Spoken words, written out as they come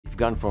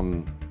gone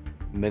from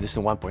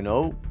medicine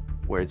 1.0,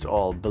 where it's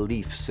all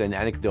beliefs and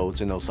anecdotes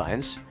and no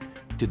science,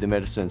 to the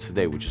medicine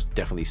today, which is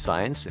definitely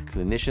science.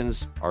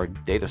 Clinicians are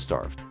data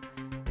starved.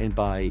 And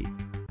by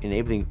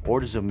enabling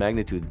orders of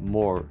magnitude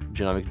more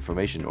genomic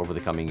information over the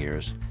coming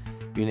years,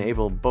 you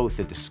enable both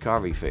the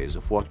discovery phase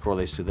of what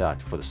correlates to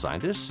that for the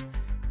scientists,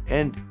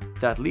 and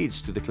that leads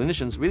to the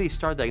clinicians really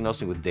start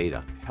diagnosing with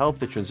data, help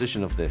the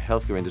transition of the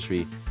healthcare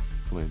industry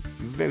from a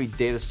very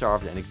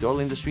data-starved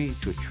anecdotal industry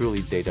to a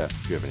truly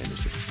data-driven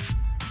industry.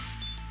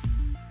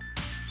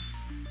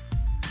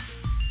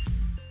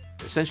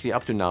 Essentially,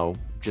 up to now,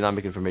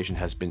 genomic information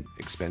has been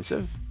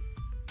expensive,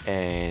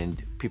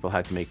 and people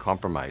had to make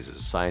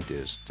compromises.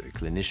 Scientists,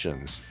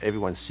 clinicians,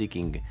 everyone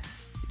seeking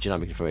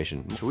genomic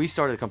information. So we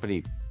started a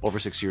company over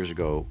 6 years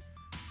ago,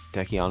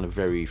 taking on a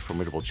very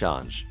formidable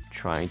challenge,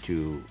 trying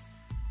to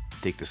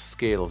take the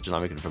scale of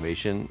genomic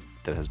information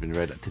that has been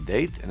read to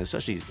date and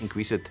essentially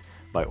increase it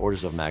by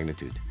orders of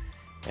magnitude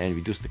and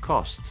reduce the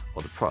cost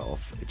of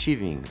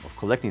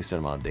collecting a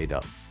certain amount of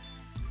data.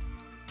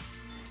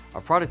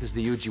 Our product is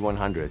the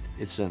UG100.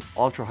 It's an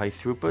ultra-high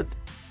throughput,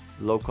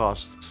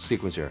 low-cost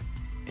sequencer.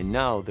 And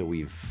now that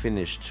we've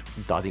finished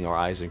dotting our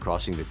I's and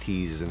crossing the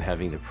T's and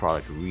having the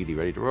product really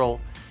ready to roll,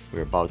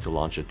 we're about to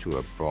launch it to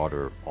a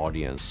broader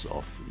audience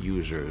of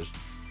users.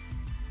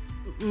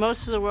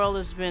 Most of the world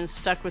has been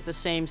stuck with the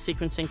same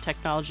sequencing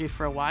technology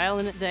for a while,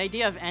 and the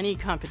idea of any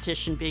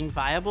competition being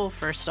viable,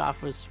 first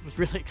off, was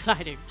really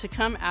exciting. To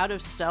come out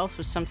of stealth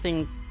with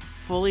something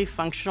fully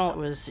functional, it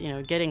was,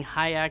 getting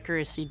high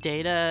accuracy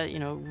data,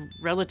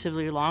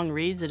 relatively long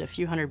reads at a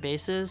few hundred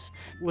bases,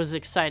 was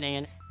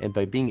exciting. And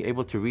by being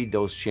able to read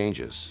those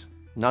changes,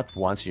 not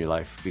once in your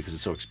life because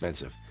it's so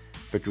expensive,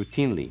 but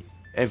routinely,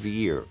 every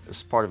year,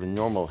 as part of a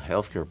normal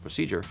healthcare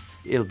procedure,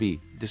 it'll be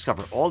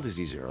discover all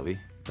disease early,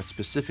 but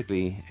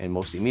specifically and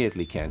most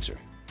immediately cancer.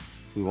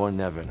 We want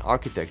to have an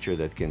architecture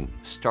that can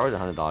start a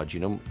 $100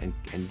 genome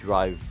and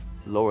drive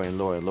lower and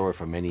lower and lower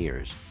for many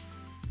years.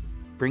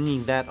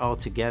 Bringing that all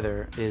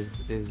together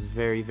is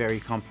very, very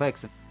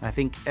complex. I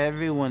think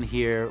everyone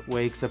here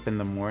wakes up in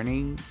the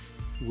morning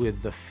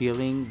with the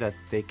feeling that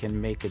they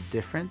can make a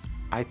difference.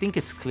 I think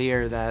it's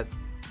clear that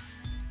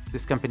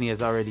this company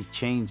has already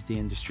changed the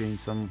industry in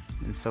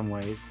some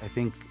ways. I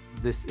think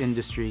this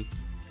industry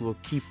will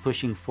keep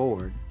pushing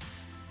forward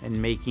and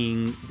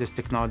making this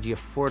technology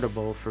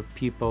affordable for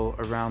people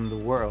around the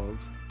world.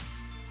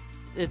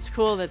 It's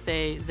cool that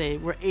they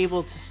were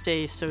able to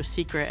stay so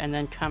secret and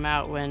then come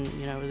out when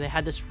they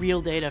had this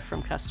real data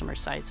from customer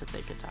sites that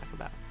they could talk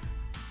about.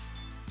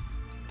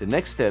 The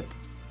next step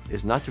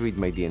is not to read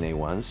my DNA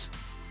once,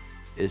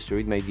 is to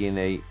read my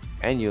DNA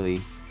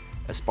annually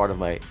as part of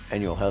my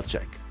annual health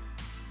check.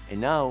 And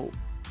now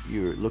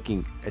you're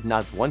looking at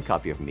not one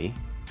copy of me,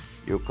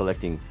 you're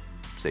collecting,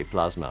 say,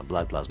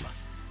 blood plasma,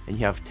 and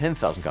you have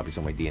 10,000 copies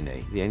of my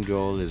DNA. The end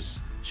goal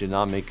is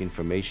genomic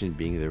information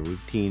being the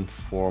routine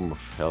form of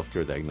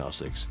healthcare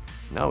diagnostics.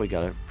 Now we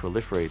gotta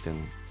proliferate and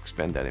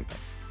expand that impact.